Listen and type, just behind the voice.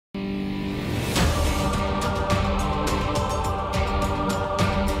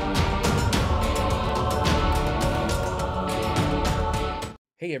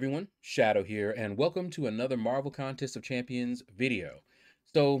Hey everyone, Shadow here, and welcome to another Marvel Contest of Champions video.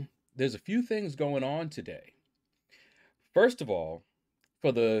 So, there's a few things going on today. First of all,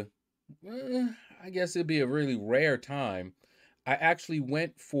 for I guess it'd be a really rare time, I actually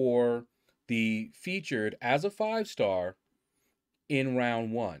went for the featured as a 5-star in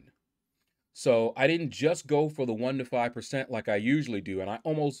round 1. So, I didn't just go for the 1 to 5% like I usually do, and I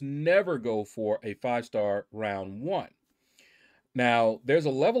almost never go for a 5-star round 1. Now, there's a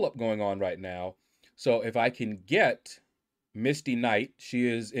level up going on right now. So if I can get Misty Knight, she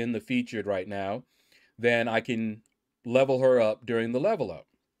is in the featured right now, then I can level her up during the level up.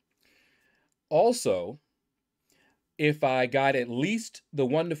 Also, if I got at least the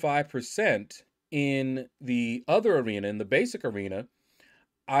 1 to 5% in the other arena, in the basic arena,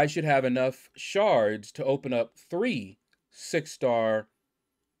 I should have enough shards to open up 3 6-star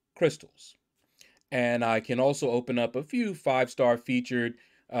crystals. And I can also open up a few 5-star featured.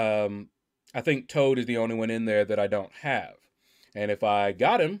 I think Toad is the only one in there that I don't have. And if I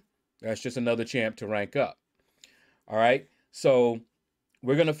got him, that's just another champ to rank up. All right, so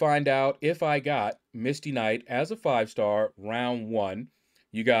we're going to find out if I got Misty Knight as a 5-star round 1.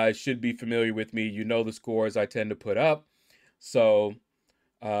 You guys should be familiar with me. You know the scores I tend to put up. So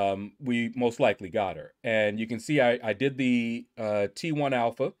we most likely got her. And you can see I did the T1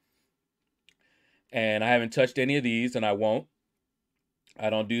 Alpha. And I haven't touched any of these, and I won't. I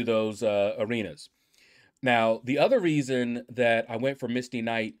don't do those arenas. Now, the other reason that I went for Misty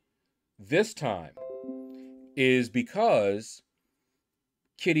Knight this time is because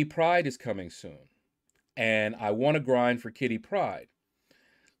Kitty Pryde is coming soon. And I want to grind for Kitty Pryde.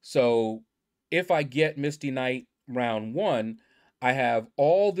 So if I get Misty Knight round 1, I have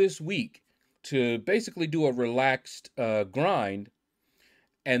all this week to basically do a relaxed grind.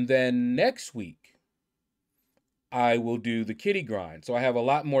 And then next week, I will do the kitty grind. So I have a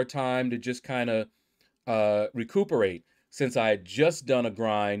lot more time to just kind of recuperate since I had just done a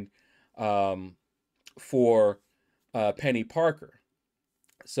grind for Penny Parker.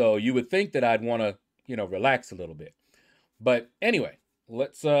 So you would think that I'd want to, relax a little bit. But anyway,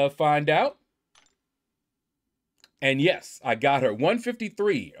 let's find out. And yes, I got her.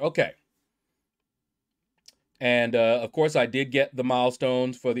 153. Okay. And of course, I did get the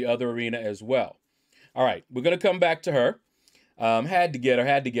milestones for the other arena as well. All right, we're going to come back to her. Had to get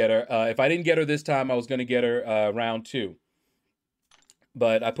her. If I didn't get her this time, I was going to get her round 2.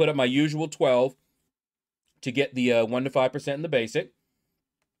 But I put up my usual 12 to get the 1 to 5% in the basic.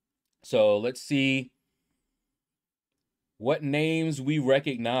 So let's see what names we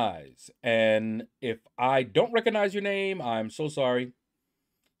recognize. And if I don't recognize your name, I'm so sorry.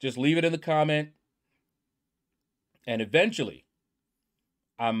 Just leave it in the comment. And eventually,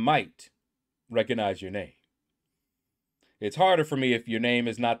 I might recognize your name. It's harder for me if your name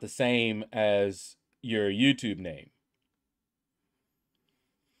is not the same as your YouTube name.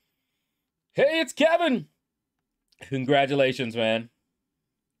 Hey, it's Kevin. Congratulations, man.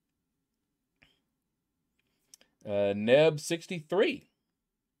 Neb63.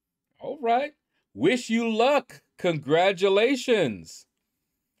 All right. Wish you luck. Congratulations.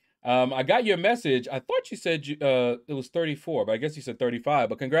 I got your message. I thought you said it was 34, but I guess you said 35.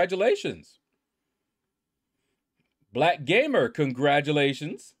 But congratulations. Black Gamer,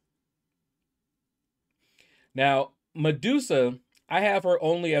 congratulations. Now, Medusa, I have her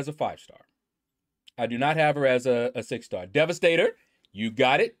only as a 5-star. I do not have her as a 6-star. Devastator, you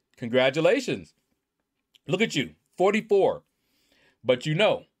got it. Congratulations. Look at you, 44. But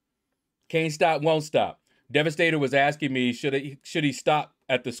can't stop, won't stop. Devastator was asking me, should he stop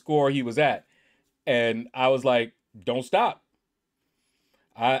at the score he was at? And I was like, don't stop.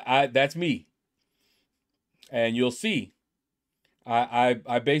 That's me. And you'll see,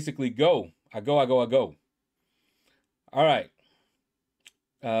 I basically go. I go. All right.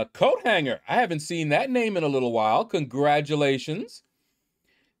 Coat Hanger. I haven't seen that name in a little while. Congratulations.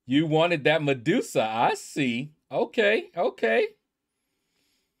 You wanted that Medusa. I see. Okay.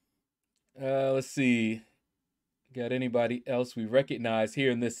 Let's see. Got anybody else we recognize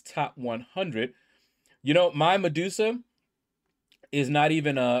here in this top 100? My Medusa is not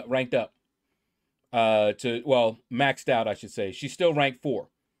even ranked up. Maxed out, I should say. She's still ranked 4.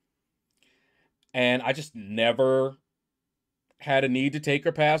 And I just never had a need to take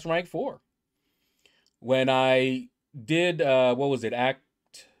her past rank 4. When I did, what was it, Act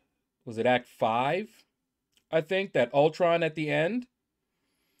 5? I think, that Ultron at the end.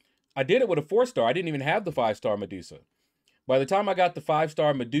 I did it with a 4-star. I didn't even have the 5-star Medusa. By the time I got the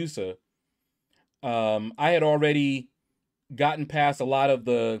 5-star Medusa, I had already gotten past a lot of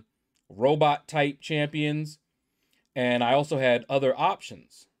the robot type champions And I also had other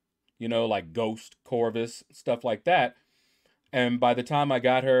options, you know, like Ghost, Corvus, stuff like that. And by the time I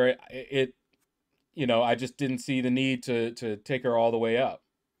got her, you know, I just didn't see the need to take her all the way up.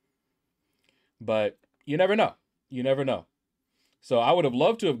 But you never know. You never know. So I would have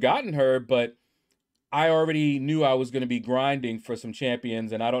loved to have gotten her, but I already knew I was going to be grinding for some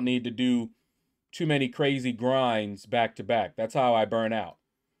champions, and I don't need to do too many crazy grinds back to back. That's how I burn out.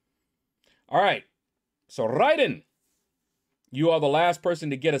 All right. So Raiden, you are the last person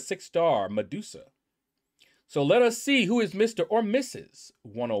to get a 6-star Medusa. So let us see who is Mr. or Mrs.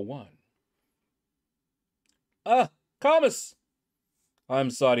 101. Camus. I'm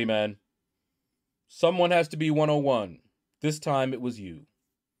sorry, man. Someone has to be 101. This time it was you.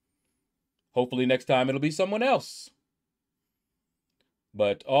 Hopefully next time it'll be someone else.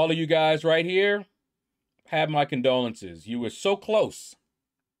 But all of you guys right here, have my condolences. You were so close,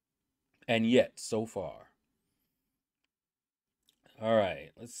 and yet so far. All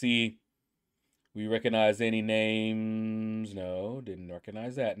right, let's see. We recognize any names? No, didn't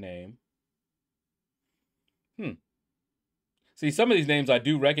recognize that name. See, some of these names I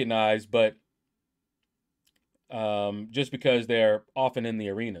do recognize, but just because they're often in the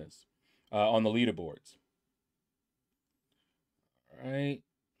arenas, on the leaderboards. All right.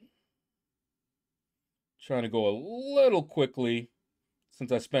 Trying to go a little quickly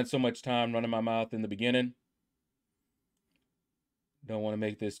since I spent so much time running my mouth in the beginning. Don't want to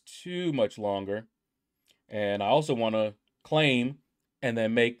make this too much longer. And I also want to claim and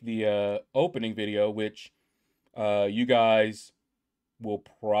then make the opening video, which you guys will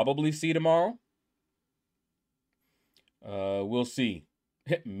probably see tomorrow. We'll see.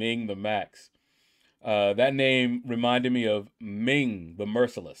 Ming the Max. That name reminded me of Ming the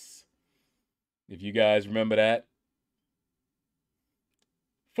Merciless. If you guys remember that.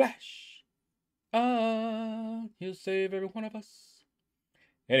 Flash. He'll save every one of us.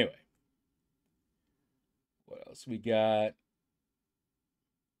 Anyway. What else we got?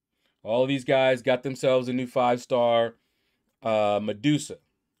 All of these guys got themselves a new 5-star Medusa,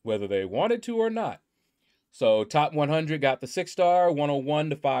 whether they wanted to or not. So top 100 got the 6-star, 101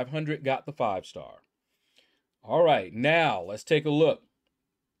 to 500 got the 5-star. All right, now let's take a look.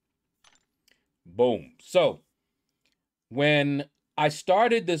 Boom. So when I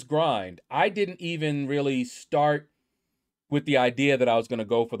started this grind, I didn't even really start with the idea that I was going to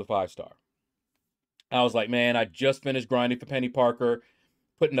go for the 5-star. I was like, man, I just finished grinding for Penny Parker,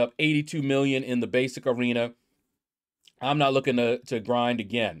 putting up 82 million in the basic arena. I'm not looking to grind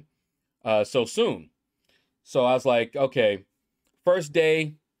again so soon. So I was like, okay, first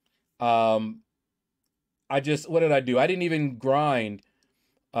day, what did I do? I didn't even grind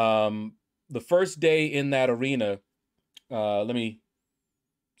the first day in that arena. Let me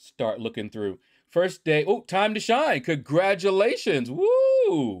start looking through. First day, oh, time to shine. Congratulations.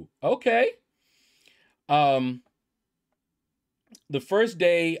 Woo! Okay. The first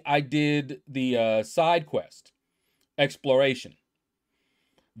day I did the side quest, exploration.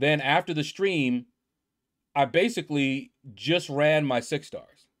 Then after the stream, I basically just ran my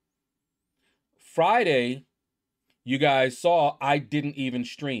 6-stars. Friday, you guys saw I didn't even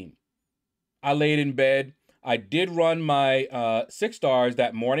stream. I laid in bed. I did run my 6-stars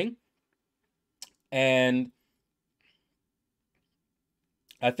that morning. And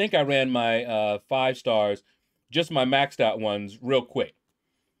I think I ran my 5-stars, just my maxed out ones, real quick.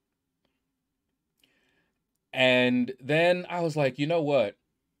 And then I was like, you know what?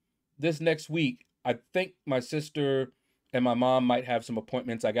 This next week, I think my sister and my mom might have some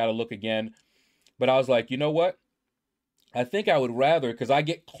appointments. I got to look again. But I was like, you know what? I think I would rather, because I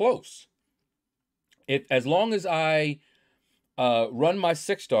get close. As long as I run my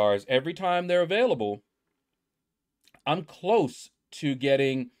 6-stars every time they're available, I'm close to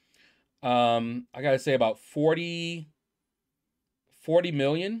getting, I got to say about 40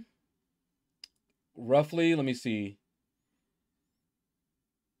 million. Roughly, let me see.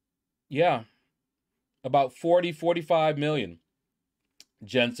 Yeah, about 45 million.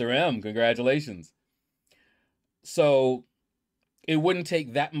 Jenser M, congratulations. So it wouldn't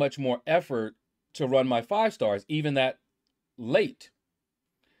take that much more effort to run my 5-stars, even that late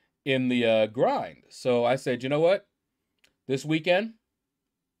in the grind. So I said, you know what? This weekend,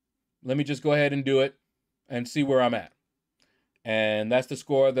 let me just go ahead and do it and see where I'm at. And that's the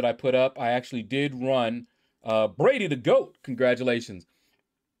score that I put up. I actually did run Brady the GOAT. Congratulations.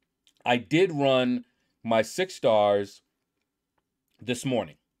 I did run my 6-stars this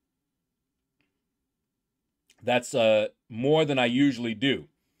morning. That's more than I usually do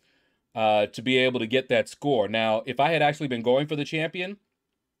to be able to get that score. Now, if I had actually been going for the champion,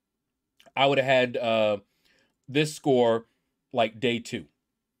 I would have had this score like day 2.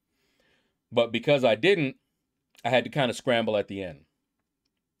 But because I didn't, I had to kind of scramble at the end.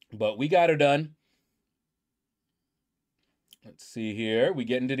 But we got her done. Let's see here. We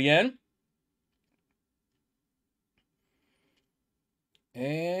getting to the end.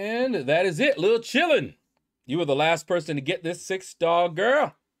 And that is it. Little chillin'. You were the last person to get this 6-star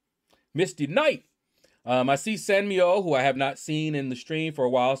girl. Misty Knight. I see Sanmyo, who I have not seen in the stream for a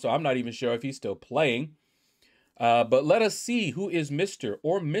while, so I'm not even sure if he's still playing. But let us see who is Mr.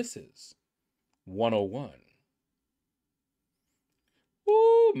 or Mrs. 101.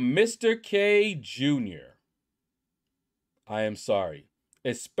 Ooh, Mr. K Jr. I am sorry,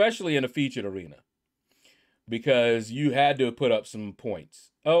 especially in a featured arena, because you had to put up some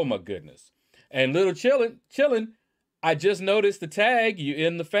points. Oh my goodness. And little chillin', I just noticed the tag, you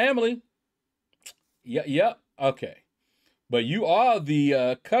in the family. Yep, okay. But you are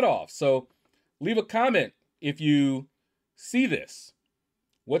the cutoff, so leave a comment if you see this.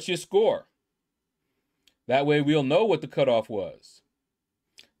 What's your score? That way we'll know what the cutoff was.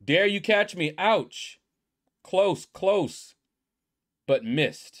 Dare you catch me? Ouch. Close, but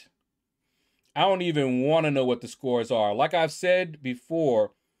missed. I don't even want to know what the scores are. Like I've said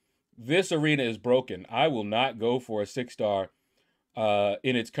before, this arena is broken. I will not go for a 6-star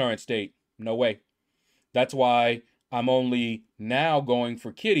in its current state. No way. That's why I'm only now going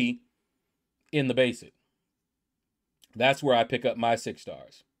for Kitty in the basic. That's where I pick up my 6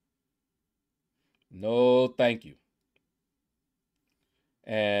 stars. No, thank you.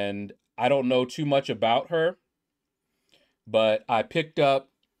 And I don't know too much about her, but I picked up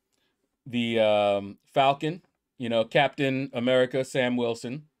the Falcon, you know, Captain America, Sam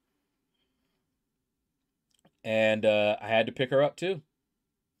Wilson. And I had to pick her up too.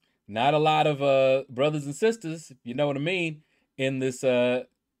 Not a lot of brothers and sisters, if you know what I mean, in this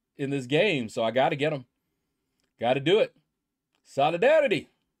game. So I got to get them. Got to do it. Solidarity.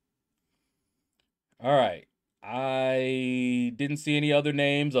 All right. I didn't see any other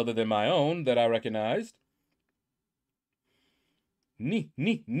names other than my own that I recognized. Ni.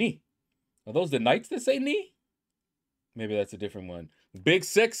 Are those the knights that say ni? Maybe that's a different one. Big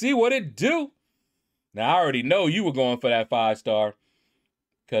Sexy, what it do? Now, I already know you were going for that 5-star.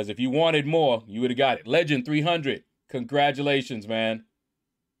 Because if you wanted more, you would have got it. Legend 300. Congratulations, man.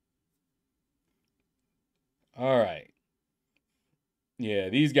 All right. Yeah,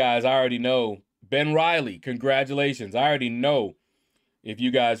 these guys, I already know. Ben Riley, congratulations. I already know if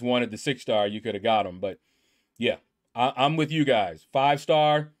you guys wanted the 6-star, you could have got them. But yeah, I'm with you guys.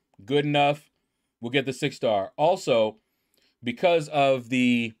 5-star, good enough. We'll get the 6-star. Also, because of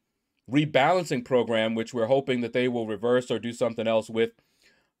the rebalancing program, which we're hoping that they will reverse or do something else with,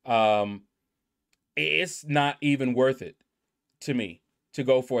 it's not even worth it to me to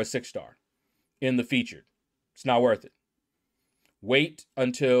go for a 6-star in the featured. It's not worth it. Wait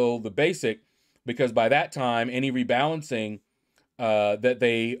until the basic, because by that time, any rebalancing that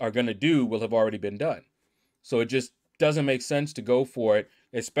they are going to do will have already been done. So it just doesn't make sense to go for it,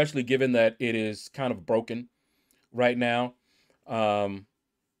 especially given that it is kind of broken right now.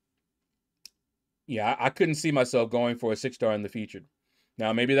 Yeah, I couldn't see myself going for a 6-star in the featured.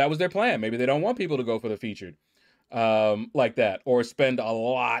 Now, maybe that was their plan. Maybe they don't want people to go for the featured like that, or spend a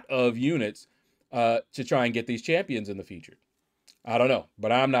lot of units to try and get these champions in the featured. I don't know,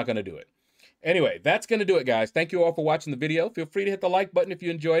 but I'm not going to do it. Anyway, that's going to do it, guys. Thank you all for watching the video. Feel free to hit the like button if you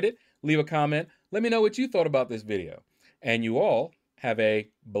enjoyed it. Leave a comment. Let me know what you thought about this video. And you all have a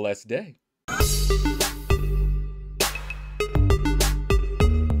blessed day.